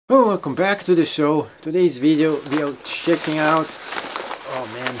Oh, welcome back to the show. Today's video we are checking out,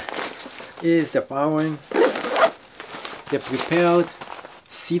 is the following: the prepared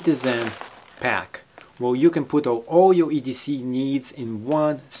citizen pack, where you can put all your EDC needs in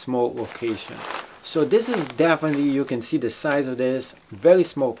one small location. So this is definitely, you can see the size of this, very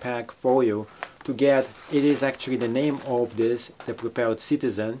small pack for you to get. It is actually the name of this, the prepared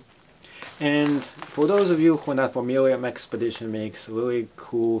citizen. And for those of you who are not familiar, Maxpedition makes really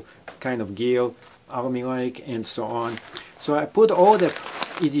cool kind of gear, army-like and so on. So I put all the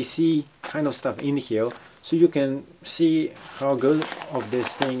EDC kind of stuff in here so you can see how good of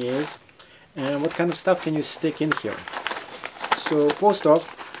this thing is and what kind of stuff can you stick in here. So first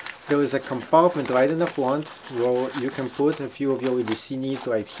off, there is a compartment right in the front where you can put a few of your EDC needs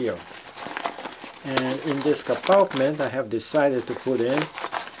right here. And in this compartment I have decided to put in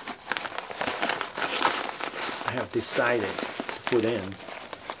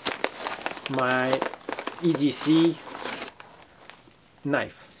my EDC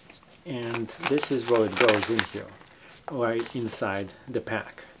knife, and this is where it goes in here, right inside the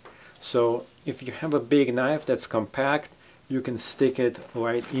pack. So if you have a big knife that's compact, you can stick it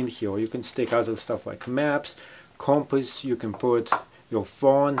right in here. You can stick other stuff like maps, compass, you can put your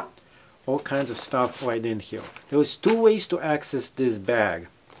phone, all kinds of stuff right in here. There's two ways to access this bag.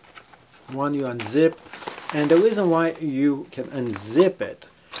 One, you unzip, and the reason why you can unzip it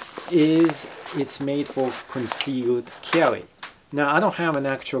is it's made for concealed carry. Now I don't have an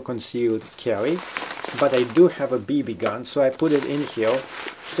actual concealed carry, but I do have a BB gun, so I put it in here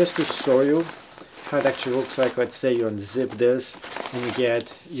just to show you how it actually looks like. Let's say you unzip this and you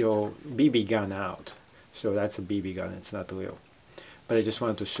get your BB gun out. So that's a BB gun, it's not real. But I just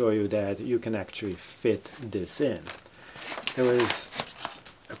wanted to show you that you can actually fit this in. There is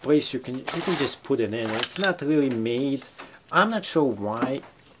a place you can just put it in. It's not really made. I'm not sure why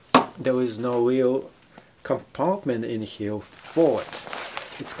there is no real compartment in here for it.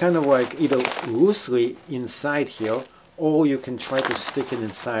 It's kind of like either loosely inside here, or you can try to stick it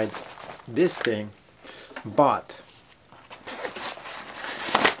inside this thing, but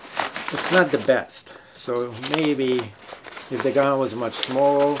it's not the best. So maybe if the gun was much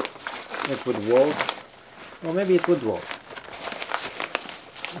smaller it would work, or maybe it would work.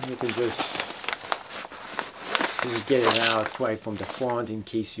 You can just get it out right from the front in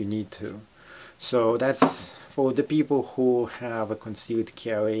case you need to. So that's for the people who have a concealed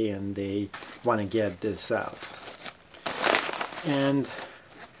carry and they want to get this out. And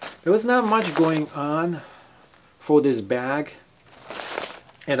there was not much going on for this bag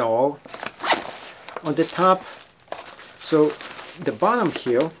at all. On the top, so the bottom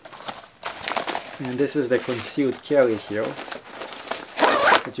here, and this is the concealed carry here,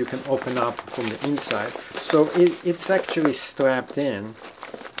 that you can open up from the inside. So it's actually strapped in.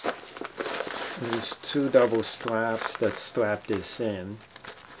 There's two double straps that strap this in.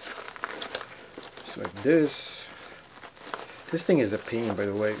 Just like this. This thing is a pain, by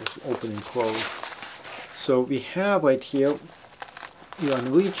the way, it's open and close. So we have right here, you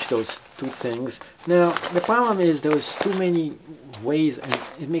unreach those two things. Now the problem is there's too many ways and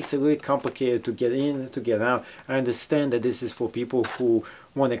it makes it really complicated to get in, to get out. I understand that this is for people who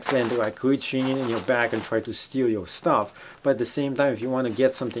want to accidentally like reaching in your bag and try to steal your stuff, but at the same time, if you want to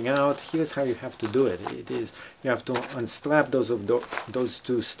get something out, here's how you have to do it. It is, you have to unstrap those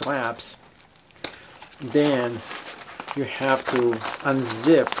two straps, then you have to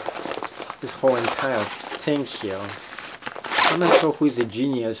unzip this whole entire thing here. I'm not sure who is the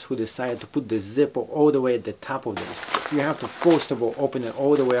genius who decided to put the zipper all the way at the top of this. You have to first of all open it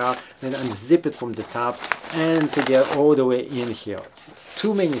all the way up, then unzip it from the top and to get all the way in here.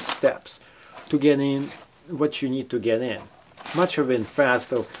 Too many steps to get in what you need to get in. Much have been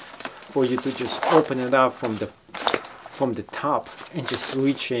faster for you to just open it up from the top and just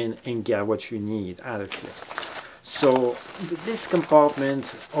reach in and get what you need out of here. So this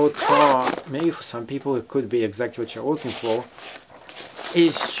compartment, although maybe for some people it could be exactly what you're looking for,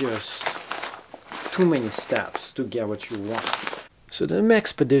 is just too many steps to get what you want. So the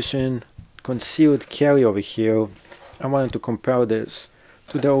Maxpedition concealed carry over here, I wanted to compare this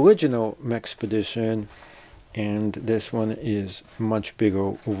to the original Maxpedition, and this one is much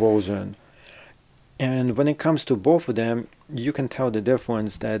bigger version. And when it comes to both of them, you can tell the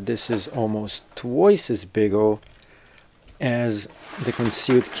difference that this is almost twice as bigger as the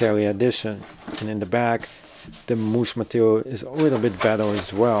concealed carry edition. And in the back, the mesh material is a little bit better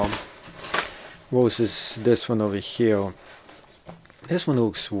as well, versus this one over here. This one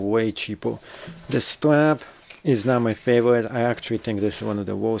looks way cheaper. The strap is not my favorite. I actually think this is one of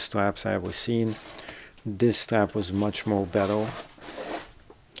the worst straps I ever seen. This strap was much more better.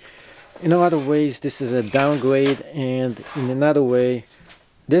 in a lot of ways this is a downgrade, and in another way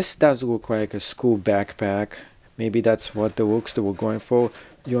this does look like a school backpack. Maybe that's what the looks that we're going for.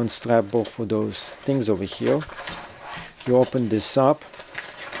 You unstrap both of those things over here. You open this up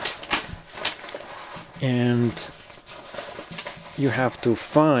and you have to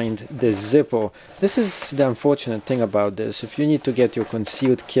find the zipper. This is the unfortunate thing about this. If you need to get your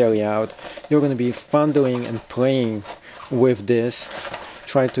concealed carry out, you're going to be fondling and playing with this,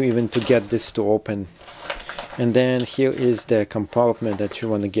 try to even to get this to open. And then here is the compartment that you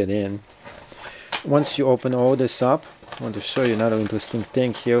want to get in. Once you open all this up, I want to show you another interesting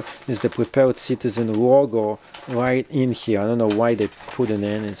thing. Here is the Prepared Citizen logo right in here. I don't know why they put it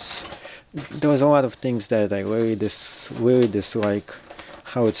in. There's a lot of things that I really dislike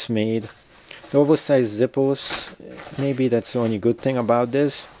how it's made. The oversized zippers, maybe that's the only good thing about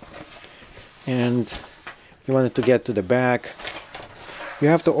this. And you wanted to get to the back. You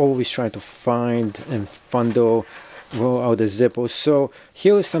have to always try to find and fondle, roll out the zippers. So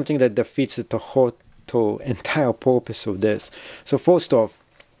here is something that defeats the entire purpose of this. So first off,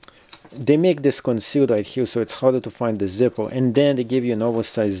 they make this concealed right here, so it's harder to find the zipper, and then they give you an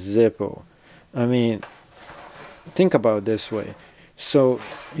oversized zipper. I mean, think about it this way. So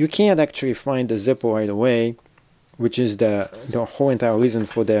you can't actually find the zipper right away, which is the whole entire reason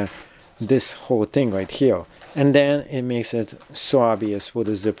for this whole thing right here. And then it makes it so obvious where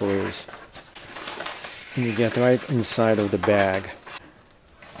the zipper is. And you get right inside of the bag.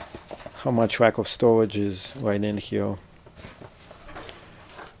 How much lack of storage is right in here.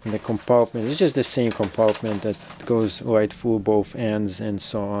 And the compartment is just the same compartment that goes right through both ends and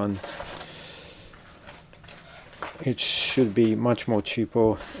so on. It should be much more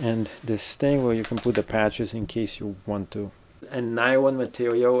cheaper. And this thing where you can put the patches in case you want to. And nylon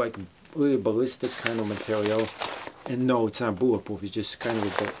material, like really ballistic kind of material. And no, it's not bulletproof, it's just kind of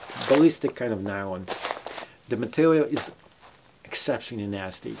a ballistic kind of nylon. The material is exceptionally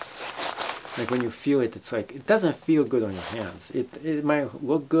nasty. Like when you feel it, it's like, it doesn't feel good on your hands. It might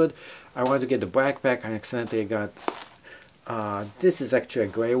look good. I wanted to get the backpack, I accidentally got, this is actually a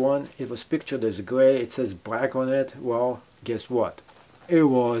gray one. It was pictured as gray, it says black on it. Well, guess what? It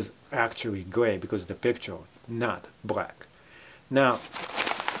was actually gray because of the picture, not black. Now,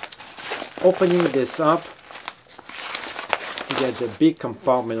 opening this up, you get the big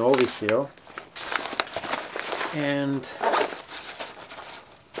compartment over here. And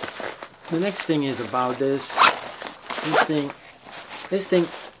the next thing is about this thing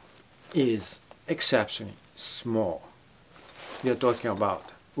is exceptionally small. You're talking about,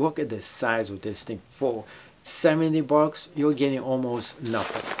 look at the size of this thing. For 70 bucks, you're getting almost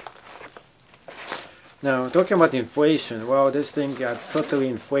nothing. Now, talking about inflation, well, this thing got totally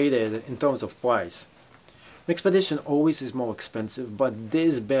inflated in terms of price. Maxpedition always is more expensive, but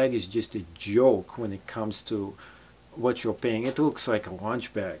this bag is just a joke when it comes to what you're paying. It looks like a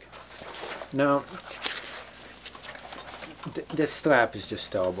lunch bag. Now, the strap is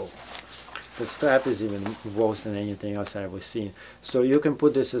just terrible. The strap is even worse than anything else I've ever seen. So you can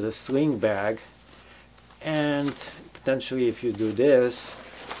put this as a sling bag, and potentially if you do this,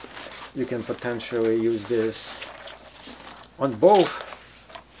 you can potentially use this on both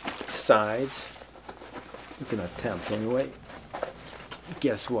sides. You can attempt anyway.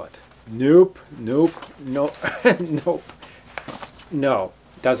 Guess what? Nope, nope, no, nope. No,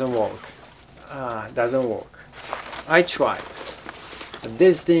 doesn't work. Doesn't work. I tried. But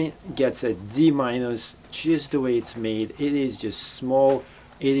this thing gets a D- just the way it's made. It is just small.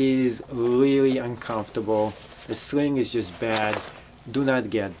 It is really uncomfortable. The sling is just bad. Do not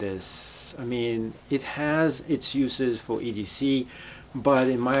get this. I mean, it has its uses for EDC, but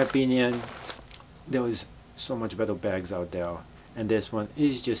in my opinion, there is so much better bags out there, and this one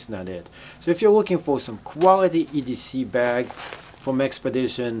is just not it. So if you're looking for some quality EDC bag from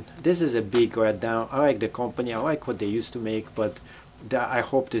Maxpedition, this is a big letdown. I like the company, I like what they used to make, but I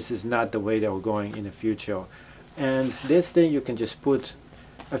hope this is not the way they're going in the future. And this thing, you can just put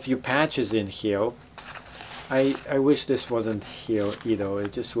a few patches in here. I wish this wasn't here either.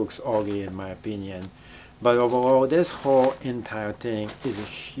 It just looks ugly in my opinion. But overall, this whole entire thing is a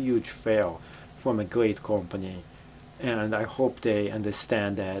huge fail from a great company. And I hope they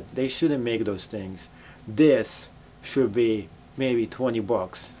understand that they shouldn't make those things. This should be maybe 20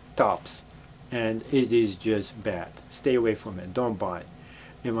 bucks tops. And it is just bad. Stay away from it. Don't buy it,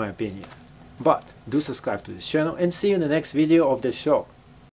 in my opinion. But do subscribe to this channel and see you in the next video of the show.